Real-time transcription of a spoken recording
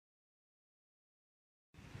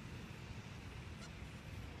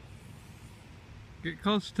Get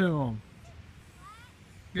close to him.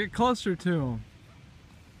 Get closer to him.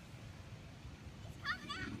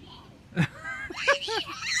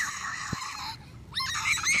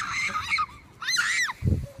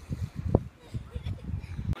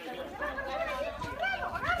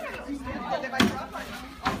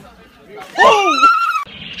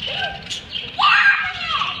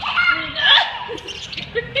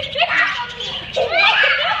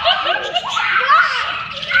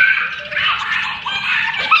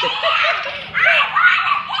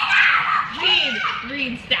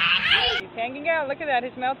 Reed, stop. He's hanging out. Look at that.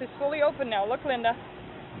 His mouth is fully open now. Look, Linda.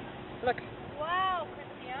 Look. Wow,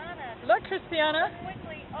 Christiana. Look, Christiana. Look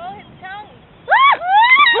quickly. Oh, his tongue.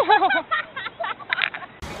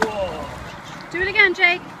 Do it again,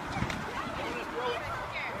 Jake.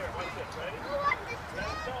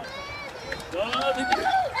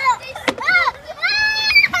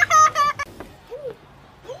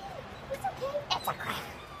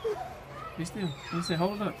 Be still. Let me say,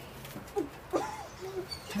 hold it up.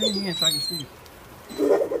 Turn your hand so I can see.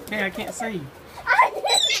 Hey, I can't see.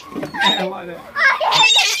 I like that.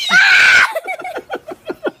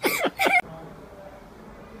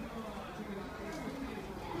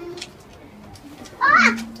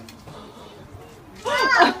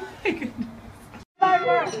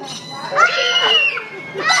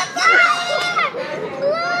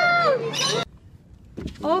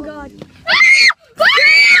 Oh God.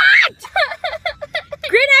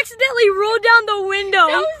 Grant accidentally rolled down the window.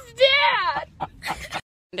 That was Dad.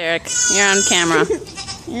 Derek, you're on camera.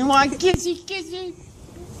 You want kissy kissy?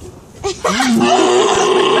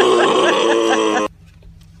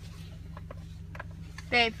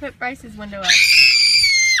 Babe, put Bryce's window up.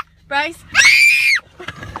 Bryce.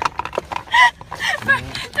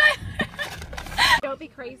 Don't be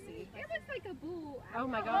crazy. It looks like a bull. Oh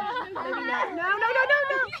my gosh. Maybe not. No.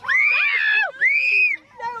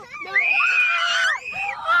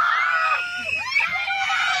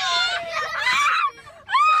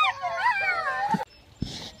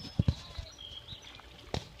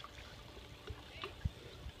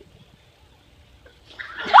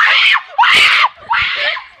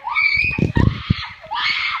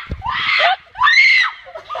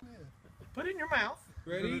 Put it in your mouth.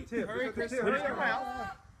 Ready? Hurry, Chris. Put it in your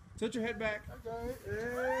mouth. Tilt your head back. Okay. Look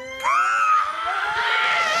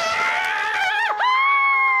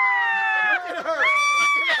at her.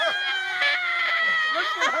 Look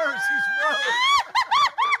at her. She's broke.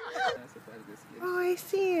 Oh, I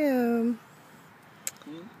see him.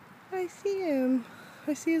 I see him.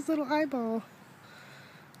 I see his little eyeball.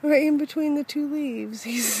 Right in between the two leaves.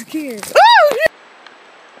 He's scared. Oh!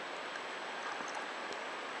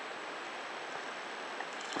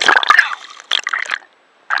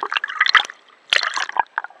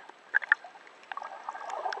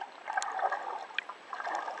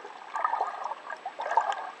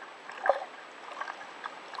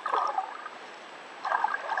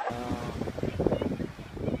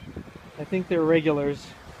 I think they're regulars.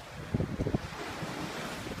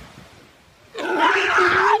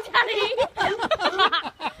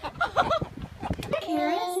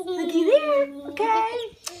 Looky there. Okay.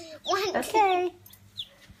 Okay.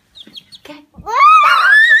 Okay.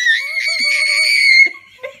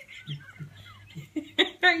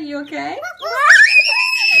 Are you okay?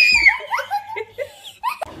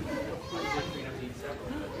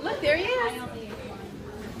 Look, there he is.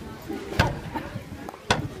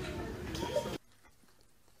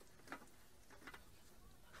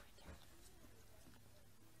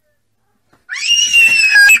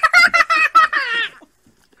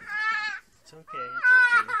 It's okay.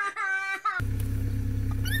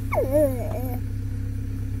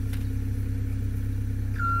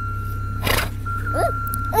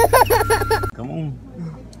 Come on.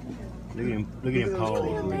 Look at him pause.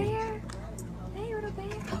 Hey, little bear.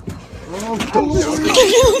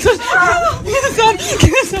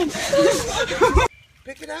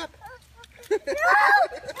 Pick it up.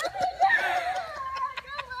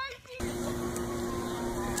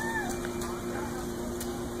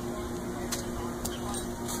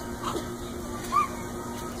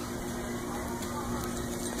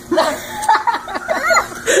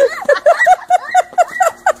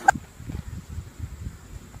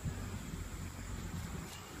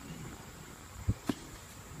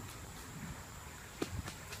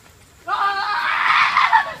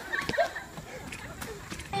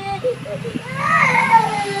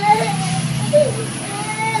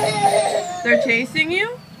 They're chasing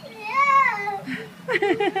you?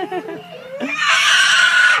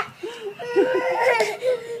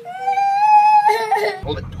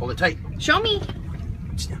 Hold it tight. Show me.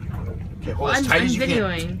 Okay, hold it as tight as you can.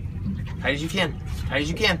 Videoing. Tight as you can. Tight as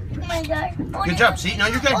you can. Oh my god. Good job. See? No,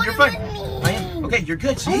 you're good. You're fine. I am. Okay, you're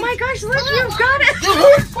good. See? Oh my gosh, look, you've got it.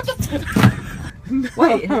 What the?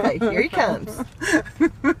 Wait, here he comes.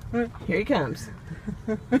 Here he comes.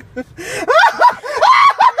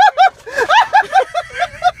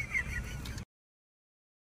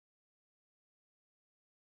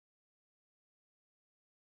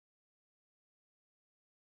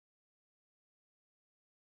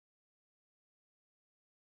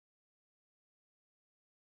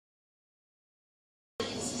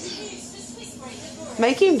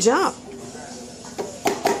 Make him jump.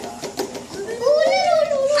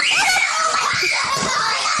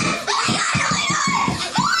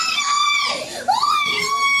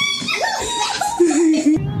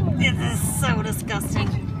 This is so disgusting.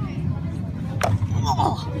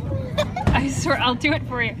 Oh. I swear, I'll do it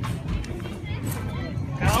for you.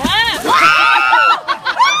 Go on!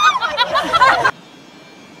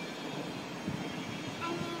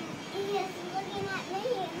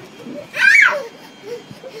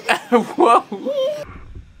 Whoa.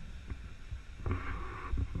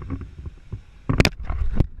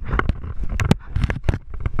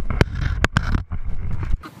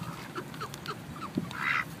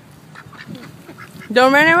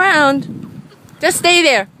 Don't run around. Just stay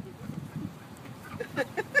there.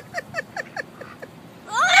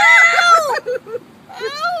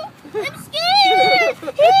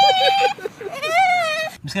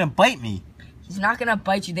 He's gonna bite me. He's not gonna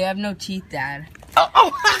bite you. They have no teeth, Dad.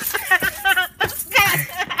 Oh.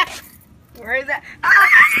 Where is that?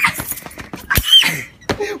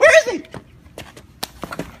 Where is he?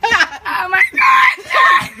 Oh my god!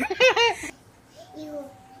 Ew.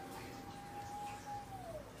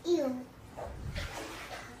 Ew.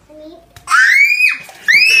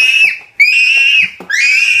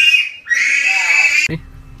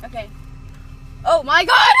 Okay. Oh my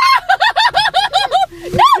god!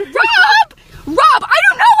 No, Rob! Rob, I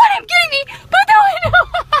don't know what I'm getting me, but no, I know.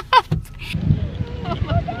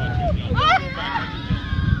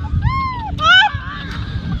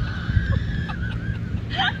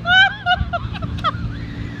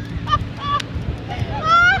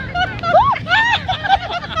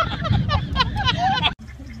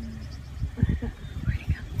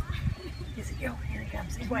 Here he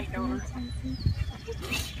comes. He's waiting on us.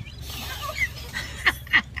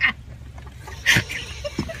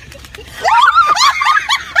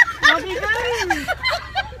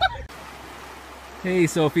 Hey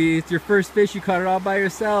Sophie, it's your first fish. You caught it all by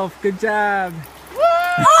yourself. Good job.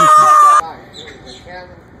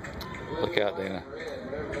 Look out, Dana.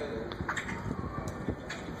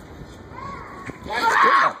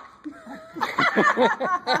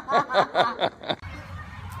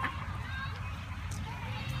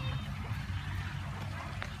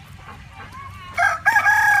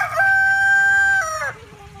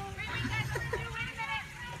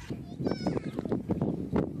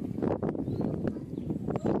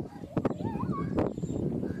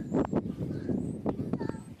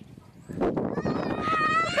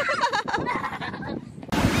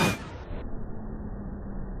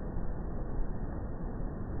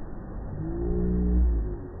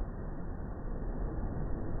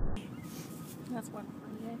 That's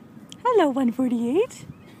 148. Hello, 148.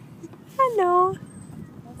 Hello.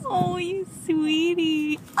 Oh, you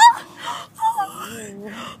sweetie.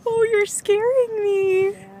 Oh, you're scaring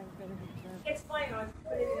me. Explain on.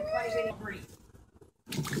 Put it in a private breed.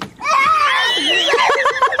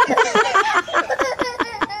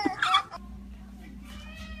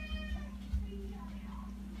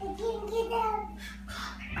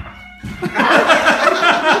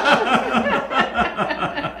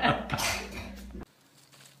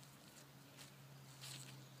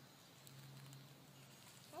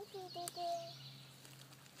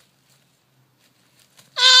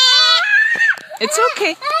 It's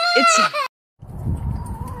okay. It's.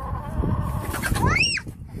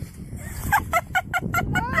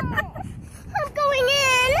 I'm going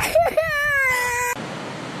in.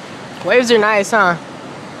 Waves are nice, huh?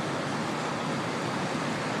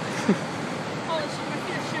 Holy shit, my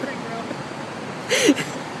feet are shivering, bro.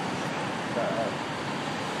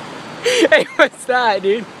 Hey, what's that,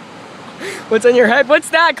 dude? What's on your head? What's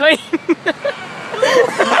that, Clay?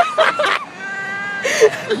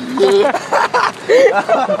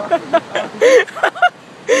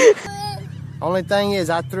 Only thing is,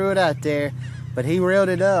 I threw it out there, but he reeled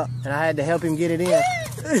it up, and I had to help him get it in.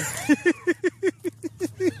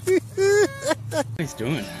 What he's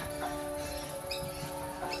doing?